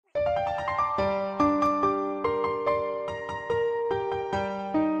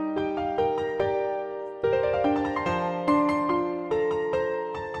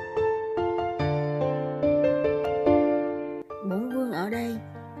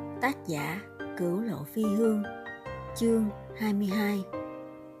Tác giả Cửu Lộ Phi Hương. Chương 22.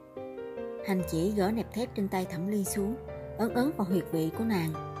 Hành chỉ gỡ nẹp thép trên tay Thẩm Ly xuống, ấn ấn vào huyệt vị của nàng.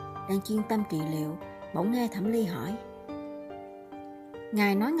 Đang chuyên tâm trị liệu, bỗng nghe Thẩm Ly hỏi: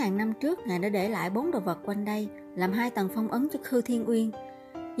 Ngài nói ngàn năm trước Ngài đã để lại 4 đồ vật quanh đây, làm 2 tầng phong ấn cho Khư Thiên Uyên.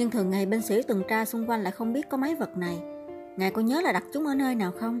 Nhưng thường ngày binh sĩ tuần tra xung quanh lại không biết có mấy vật này. Ngài có nhớ là đặt chúng ở nơi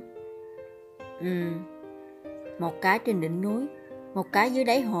nào không? Một cái trên đỉnh núi, một cái dưới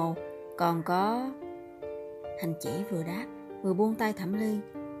đáy hồ, còn có... Hành chỉ vừa đáp, vừa buông tay Thẩm Ly.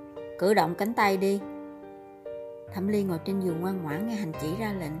 Cử động cánh tay đi. Thẩm Ly ngồi trên giường ngoan ngoãn nghe hành chỉ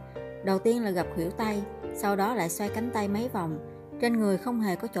ra lệnh. Đầu tiên là gập khuỷu tay, sau đó lại xoay cánh tay mấy vòng. Trên người không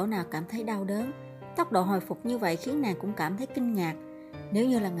hề có chỗ nào cảm thấy đau đớn. Tốc độ hồi phục như vậy khiến nàng cũng cảm thấy kinh ngạc. Nếu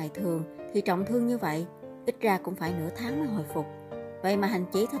như là ngày thường thì trọng thương như vậy, ít ra cũng phải nửa tháng mới hồi phục. Vậy mà hành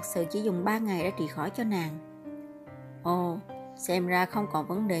chỉ thật sự chỉ dùng 3 ngày đã trị khỏi cho nàng. Ồ, xem ra không còn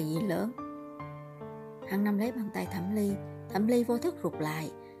vấn đề gì lớn. Hắn nắm lấy bàn tay Thẩm Ly vô thức rụt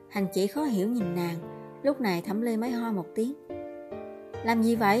lại. Hành chỉ khó hiểu nhìn nàng. Lúc này Thẩm Ly mới ho một tiếng. Làm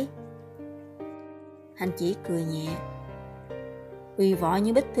gì vậy? Hành chỉ cười nhẹ. Uy võ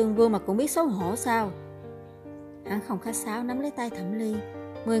như Bích Thương Vương mà cũng biết xấu hổ sao? Hắn không khách sáo nắm lấy tay Thẩm Ly,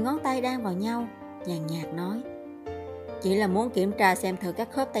 10 ngón tay đan vào nhau, nhàn nhạt nói: Chỉ là muốn kiểm tra xem thử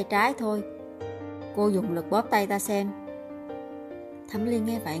các khớp tay trái thôi. Cô dùng lực bóp tay ta xem. Thẩm Ly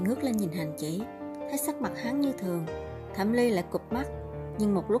nghe vậy ngước lên nhìn hành chỉ, thấy sắc mặt hắn như thường. Thẩm Ly lại cụp mắt,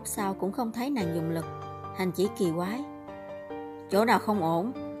 nhưng một lúc sau cũng không thấy nàng dùng lực. Hành chỉ kỳ quái: Chỗ nào không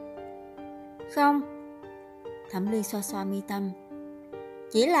ổn? Không. Thẩm Ly xoa xoa mi tâm.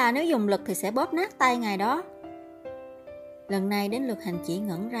 Chỉ là nếu dùng lực thì sẽ bóp nát tay ngài đó. Lần này đến lượt hành chỉ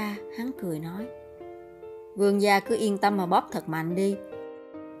ngẩn ra, hắn cười nói: Vương gia cứ yên tâm mà bóp thật mạnh đi.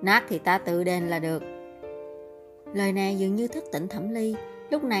 Nát thì ta tự đền là được. Lời này dường như thức tỉnh Thẩm Ly.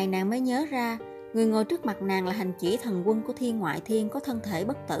 Lúc này nàng mới nhớ ra, người ngồi trước mặt nàng là hành chỉ thần quân của Thiên Ngoại Thiên, có thân thể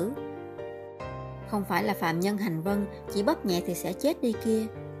bất tử. Không phải là phàm nhân hành vân, chỉ bóp nhẹ thì sẽ chết đi kia.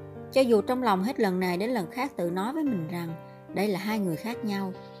 Cho dù trong lòng hết lần này đến lần khác tự nói với mình rằng đây là 2 người khác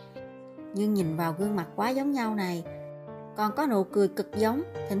nhau, nhưng nhìn vào gương mặt quá giống nhau này, còn có nụ cười cực giống,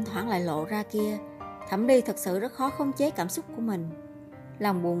 thỉnh thoảng lại lộ ra kia, Thẩm Ly thật sự rất khó khống chế cảm xúc của mình.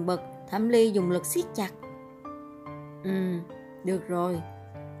 Lòng buồn bực, Thẩm Ly dùng lực siết chặt. Được rồi.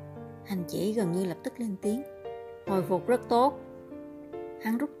 Hành chỉ gần như lập tức lên tiếng: Hồi phục rất tốt.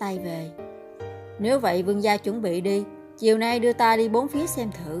 Hắn rút tay về. Nếu vậy vương gia chuẩn bị đi, chiều nay đưa ta đi 4 phía xem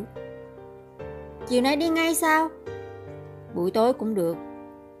thử. Chiều nay đi ngay sao? Buổi tối cũng được.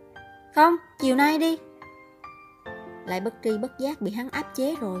 Không, chiều nay đi. Lại bất tri bất giác bị hắn áp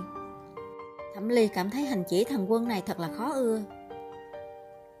chế rồi. Thẩm Ly cảm thấy hành chỉ thần quân này thật là khó ưa.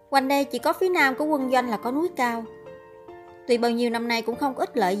 Quanh đây chỉ có phía nam của quân doanh là có núi cao. Tuy bao nhiêu năm nay cũng không có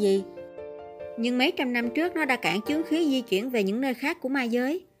ích lợi gì, nhưng mấy trăm năm trước nó đã cản chướng khí di chuyển về những nơi khác của ma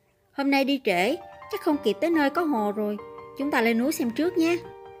giới. Hôm nay đi trễ, chắc không kịp tới nơi có hồ rồi. Chúng ta lên núi xem trước nhé.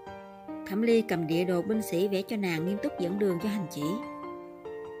 Thẩm Ly cầm địa đồ binh sĩ vẽ cho nàng, nghiêm túc dẫn đường cho hành chỉ.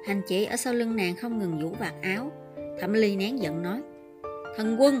 Hành chỉ ở sau lưng nàng không ngừng vũ vạt áo. Thẩm Ly nén giận nói: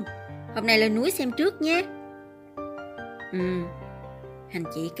 Thần quân, hôm nay lên núi xem trước nhé. Hành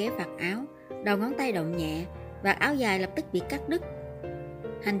chỉ kéo vạt áo, đầu ngón tay động nhẹ, vạt áo dài lập tức bị cắt đứt.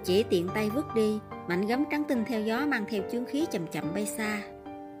 Hành chỉ tiện tay vứt đi, mảnh gấm trắng tinh theo gió mang theo chướng khí chậm chậm bay xa.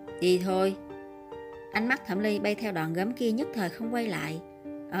 Đi thôi. Ánh mắt Thẩm Ly bay theo đoạn gấm kia nhất thời không quay lại.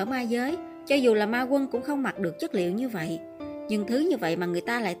 Ở ma giới, cho dù là ma quân cũng không mặc được chất liệu như vậy, nhưng thứ như vậy mà người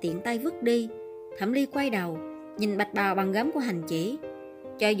ta lại tiện tay vứt đi. Thẩm Ly quay đầu, nhìn bạch bào bằng gấm của hành chỉ.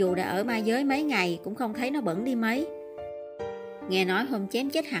 Cho dù đã ở ma giới mấy ngày cũng không thấy nó bẩn đi mấy. Nghe nói hôm chém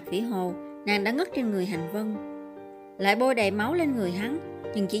chết hạt vĩ hồ, nàng đã ngất trên người hành vân, lại bôi đầy máu lên người hắn,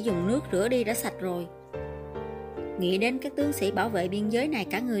 nhưng chỉ dùng nước rửa đi đã sạch rồi. Nghĩ đến các tướng sĩ bảo vệ biên giới này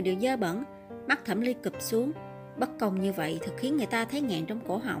cả người đều dơ bẩn, mắt Thẩm Ly cụp xuống. Bất công như vậy thật khiến người ta thấy nghẹn trong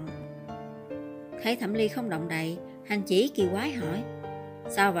cổ họng. Thấy Thẩm Ly không động đậy, hành chỉ kỳ quái hỏi: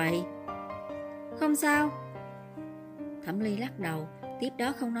 Sao vậy? Không sao. Thẩm Ly lắc đầu, tiếp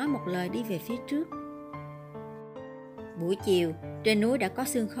đó không nói một lời đi về phía trước. Buổi chiều, trên núi đã có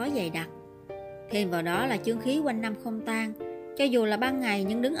sương khói dày đặc, thêm vào đó là chướng khí quanh năm không tan. Cho dù là ban ngày,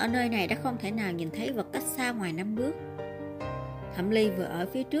 nhưng đứng ở nơi này đã không thể nào nhìn thấy vật cách xa ngoài 5 bước. Thẩm Ly vừa ở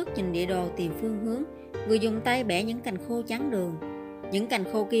phía trước nhìn địa đồ tìm phương hướng, vừa dùng tay bẻ những cành khô chắn đường. Những cành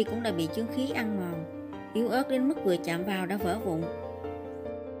khô kia cũng đã bị chướng khí ăn mòn, yếu ớt đến mức vừa chạm vào đã vỡ vụn.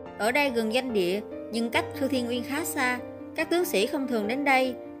 Ở đây gần doanh địa, nhưng cách Khư Thiên Uyên khá xa. Các tướng sĩ không thường đến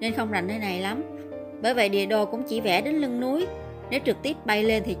đây nên không rành nơi này lắm. Bởi vậy địa đồ cũng chỉ vẽ đến lưng núi. Nếu trực tiếp bay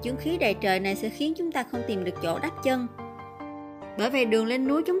lên thì chướng khí đầy trời này sẽ khiến chúng ta không tìm được chỗ đắp chân. Bởi vậy đường lên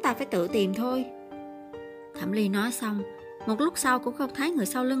núi chúng ta phải tự tìm thôi. Thẩm Ly nói xong, một lúc sau cũng không thấy người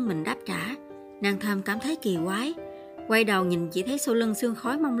sau lưng mình đáp trả. Nàng thầm cảm thấy kỳ quái, quay đầu nhìn chỉ thấy sau lưng sương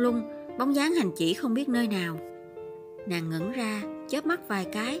khói mông lung, bóng dáng hành chỉ không biết nơi nào. Nàng ngẩn ra, chớp mắt vài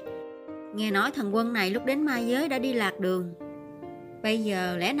cái. Nghe nói thần quân này lúc đến ma giới đã đi lạc đường. Bây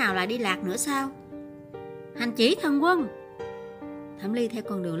giờ lẽ nào lại đi lạc nữa sao? Hành chỉ thần quân! Thẩm Ly theo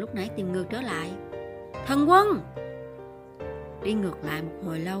con đường lúc nãy tìm ngược trở lại. Thần quân! Đi ngược lại một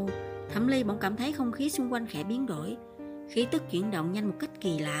hồi lâu, Thẩm Ly bỗng cảm thấy không khí xung quanh khẽ biến đổi, khí tức chuyển động nhanh một cách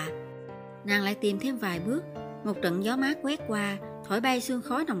kỳ lạ. Nàng lại tìm thêm vài bước, một trận gió mát quét qua, thổi bay sương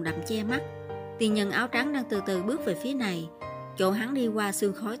khói nồng đậm che mắt. Tiên nhân áo trắng đang từ từ bước về phía này. Chỗ hắn đi qua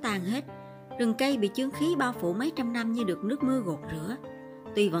sương khói tan hết, rừng cây bị chướng khí bao phủ mấy trăm năm như được nước mưa gột rửa.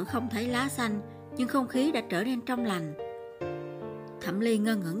 Tuy vẫn không thấy lá xanh, nhưng không khí đã trở nên trong lành. Thẩm Ly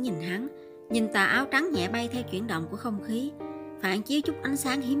ngơ ngẩn nhìn hắn, nhìn tà áo trắng nhẹ bay theo chuyển động của không khí, phản chiếu chút ánh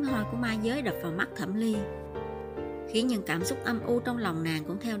sáng hiếm hoi của ma giới đập vào mắt Thẩm Ly, khiến những cảm xúc âm u trong lòng nàng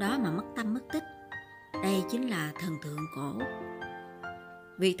cũng theo đó mà mất tâm mất tích. Đây chính là thần thượng cổ.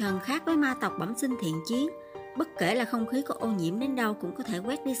 Vị thần khác với ma tộc bẩm sinh thiện chiến, bất kể là không khí có ô nhiễm đến đâu cũng có thể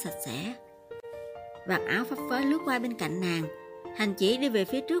quét đi sạch sẽ. Vạt áo phấp phới lướt qua bên cạnh nàng, hành chỉ đi về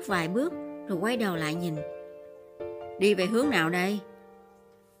phía trước vài bước rồi quay đầu lại nhìn. Đi về hướng nào đây?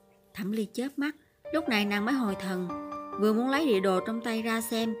 Thẩm Ly chớp mắt, lúc này nàng mới hồi thần, vừa muốn lấy địa đồ trong tay ra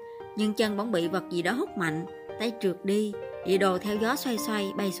xem, nhưng chân bỗng bị vật gì đó hút mạnh, tay trượt đi, địa đồ theo gió xoay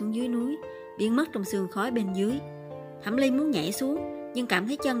xoay bay xuống dưới núi, biến mất trong sương khói bên dưới. Thẩm Ly muốn nhảy xuống, nhưng cảm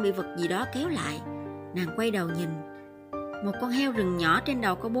thấy chân bị vật gì đó kéo lại. Nàng quay đầu nhìn, một con heo rừng nhỏ trên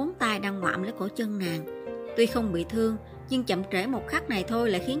đầu có 4 tai đang ngoạm lấy cổ chân nàng. Tuy không bị thương, nhưng chậm trễ một khắc này thôi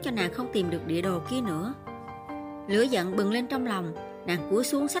lại khiến cho nàng không tìm được địa đồ kia nữa. Lửa giận bừng lên trong lòng, nàng cúi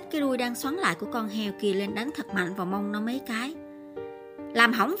xuống xách cái đuôi đang xoắn lại của con heo kia lên đánh thật mạnh vào mông nó mấy cái.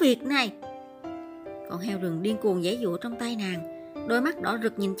 Làm hỏng việc này! Con heo rừng điên cuồng giãy giụa trong tay nàng, đôi mắt đỏ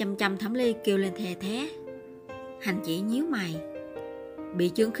rực nhìn chằm chằm Thẩm Ly kêu lên thè thé. Hành chỉ nhíu mày.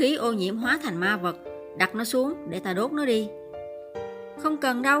 Bị chướng khí ô nhiễm hóa thành ma vật, đặt nó xuống để ta đốt nó đi. Không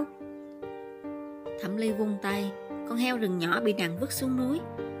cần đâu. Thẩm Ly vung tay, con heo rừng nhỏ bị nàng vứt xuống núi,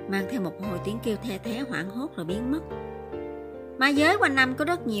 mang theo một hồi tiếng kêu the thé hoảng hốt rồi biến mất. Ma giới quanh năm có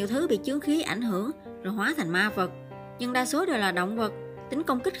rất nhiều thứ bị chướng khí ảnh hưởng rồi hóa thành ma vật, nhưng đa số đều là động vật, tính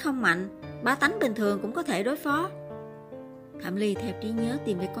công kích không mạnh, bá tánh bình thường cũng có thể đối phó. Thẩm Ly theo trí nhớ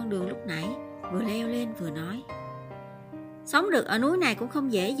tìm về con đường lúc nãy, vừa leo lên vừa nói. Sống được ở núi này cũng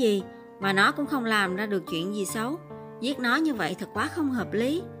không dễ gì, mà nó cũng không làm ra được chuyện gì xấu. Giết nó như vậy thật quá không hợp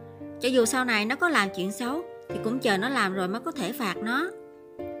lý. Cho dù sau này nó có làm chuyện xấu thì cũng chờ nó làm rồi mới có thể phạt nó.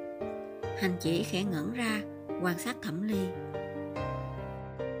 Hành chỉ khẽ ngẩn ra, quan sát Thẩm Ly.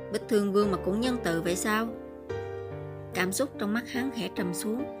 Bích Thương Vương mà cũng nhân từ vậy sao? Cảm xúc trong mắt hắn khẽ trầm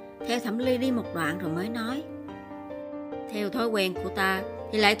xuống, theo Thẩm Ly đi một đoạn rồi mới nói. Theo thói quen của ta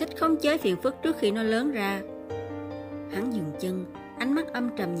thì lại thích khống chế phiền phức trước khi nó lớn ra. Hắn dừng chân, ánh mắt âm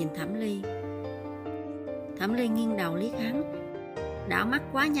trầm nhìn Thẩm Ly. Thẩm Ly nghiêng đầu liếc hắn, đảo mắt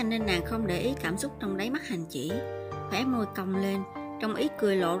quá nhanh nên nàng không để ý cảm xúc trong đáy mắt hành chỉ, khóe môi cong lên, trong ý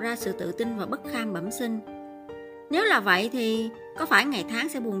cười lộ ra sự tự tin và bất kham bẩm sinh. Nếu là vậy thì có phải ngày tháng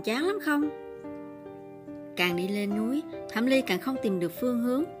sẽ buồn chán lắm không? Càng đi lên núi, Thẩm Ly càng không tìm được phương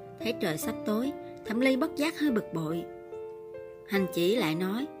hướng. Thấy trời sắp tối, Thẩm Ly bất giác hơi bực bội. Hành chỉ lại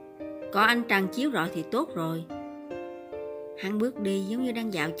nói, có ánh trăng chiếu rọi thì tốt rồi. Hắn bước đi giống như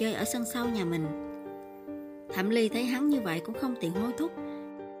đang dạo chơi ở sân sau nhà mình. Thẩm Ly thấy hắn như vậy cũng không tiện hối thúc,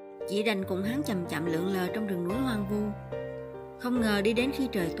 chỉ đành cùng hắn chậm chậm lượn lờ trong rừng núi hoang vu. Không ngờ đi đến khi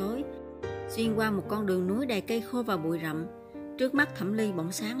trời tối, xuyên qua một con đường núi đầy cây khô và bụi rậm. Trước mắt Thẩm Ly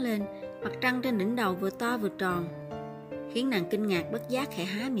bỗng sáng lên, mặt trăng trên đỉnh đầu vừa to vừa tròn, khiến nàng kinh ngạc bất giác khẽ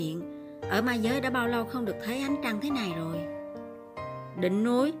há miệng. Ở ma giới đã bao lâu không được thấy ánh trăng thế này rồi. Đỉnh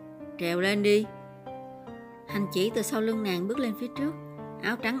núi, trèo lên đi. Hành chỉ từ sau lưng nàng bước lên phía trước,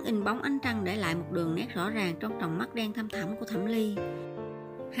 áo trắng in bóng ánh trăng để lại một đường nét rõ ràng trong tròng mắt đen thâm thẳm của Thẩm Ly.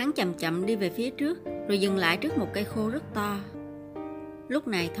 Hắn chậm chậm đi về phía trước, rồi dừng lại trước một cây khô rất to. Lúc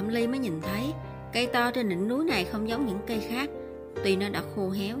này Thẩm Ly mới nhìn thấy cây to trên đỉnh núi này không giống những cây khác. Tuy nó đã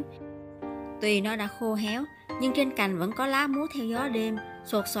khô héo, nhưng trên cành vẫn có lá múa theo gió đêm,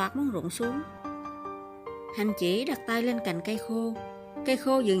 xột xoạt muốn rụng xuống. Hành chỉ đặt tay lên cành cây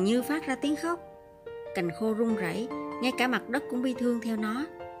khô dường như phát ra tiếng khóc. Cành khô rung rẩy, ngay cả mặt đất cũng bi thương theo nó.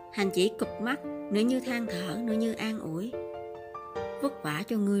 Hành chỉ cụp mắt, nửa như than thở, nửa như an ủi. Vất vả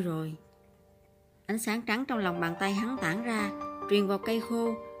cho ngươi rồi. Ánh sáng trắng trong lòng bàn tay hắn tản ra, truyền vào cây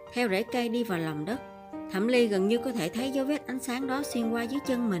khô, theo rễ cây đi vào lòng đất. Thẩm Ly gần như có thể thấy dấu vết ánh sáng đó xuyên qua dưới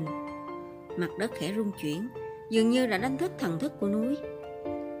chân mình. Mặt đất khẽ rung chuyển, dường như đã đánh thức thần thức của núi.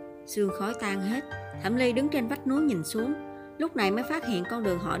 Sương khói tan hết, Thẩm Ly đứng trên vách núi nhìn xuống, lúc này mới phát hiện con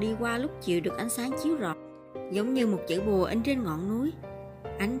đường họ đi qua lúc chiều được ánh sáng chiếu rọi, giống như một chữ bùa in trên ngọn núi.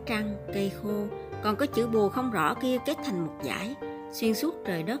 Ánh trăng, cây khô, còn có chữ bùa không rõ kia kết thành một dải, xuyên suốt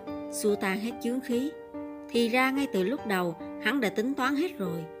trời đất, xua tan hết chướng khí. Thì ra ngay từ lúc đầu, hắn đã tính toán hết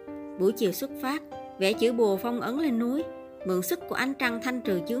rồi. Buổi chiều xuất phát, vẽ chữ bùa phong ấn lên núi, mượn sức của ánh trăng thanh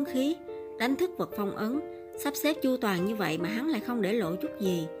trừ chướng khí, đánh thức vật phong ấn, sắp xếp chu toàn như vậy mà hắn lại không để lộ chút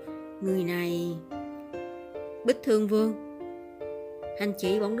gì. Người này... Bích Thương Vương. Hành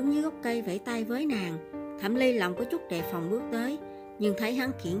chỉ bỗng đứng dưới gốc cây vẫy tay với nàng. Thẩm Ly lòng có chút đề phòng bước tới, nhưng thấy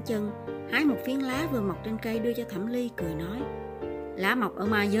hắn kiễng chân, hái một phiến lá vừa mọc trên cây đưa cho Thẩm Ly, cười nói: Lá mọc ở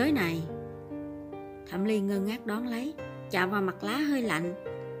ma giới này. Thẩm Ly ngơ ngác đón lấy, chạm vào mặt lá hơi lạnh,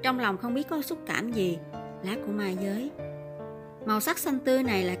 trong lòng không biết có xúc cảm gì. Lá của ma giới, màu sắc xanh tươi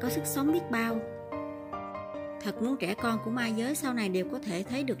này lại có sức sống biết bao. Thật muốn trẻ con của ma giới sau này đều có thể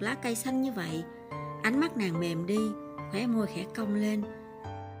thấy được lá cây xanh như vậy. Ánh mắt nàng mềm đi, khóe môi khẽ cong lên.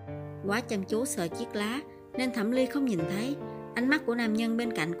 Quá chăm chú sờ chiếc lá nên Thẩm Ly không nhìn thấy. Ánh mắt của nam nhân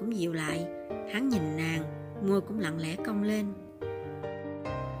bên cạnh cũng dịu lại. Hắn nhìn nàng, môi cũng lặng lẽ cong lên.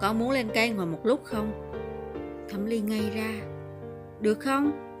 Con muốn lên cây ngồi một lúc không? Thẩm Ly ngây ra. Được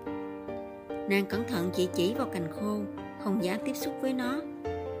không? Nàng cẩn thận chỉ vào cành khô, không dám tiếp xúc với nó.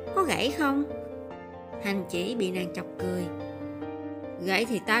 Có gãy không? Hành chỉ bị nàng chọc cười. Gãy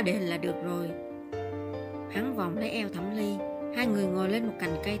thì ta để hình là được rồi. Hắn vòng lấy eo Thẩm Ly, hai người ngồi lên một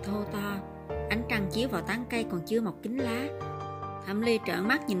cành cây thô to. Ánh trăng chiếu vào tán cây còn chưa mọc kín lá. Thẩm Ly trợn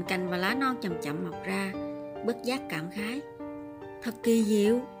mắt nhìn cành và lá non chậm chậm mọc ra, bất giác cảm khái. Thật kỳ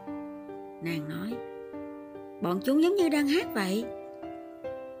diệu. Nàng nói, bọn chúng giống như đang hát vậy.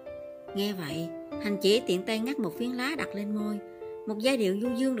 Nghe vậy, hành chỉ tiện tay ngắt một phiến lá đặt lên môi. Một giai điệu du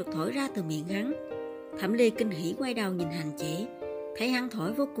dương được thổi ra từ miệng hắn. Thẩm Ly kinh hỉ quay đầu nhìn hành chỉ, thấy hắn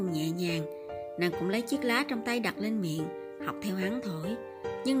thổi vô cùng nhẹ nhàng. Nàng cũng lấy chiếc lá trong tay đặt lên miệng, học theo hắn thổi.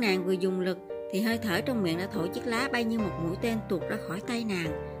 Nhưng nàng vừa dùng lực thì hơi thở trong miệng đã thổi chiếc lá bay như một mũi tên tuột ra khỏi tay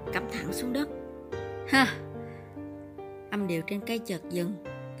nàng, cắm thẳng xuống đất. Ha! Âm điệu trên cây chợt dừng.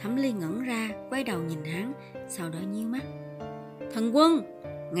 Thẩm Ly ngẩn ra, quay đầu nhìn hắn, sau đó nhíu mắt. Thần quân,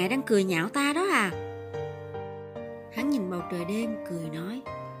 ngài đang cười nhạo ta đó à? Hắn nhìn bầu trời đêm, cười nói.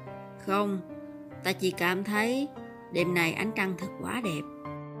 Không, ta chỉ cảm thấy đêm này ánh trăng thật quá đẹp.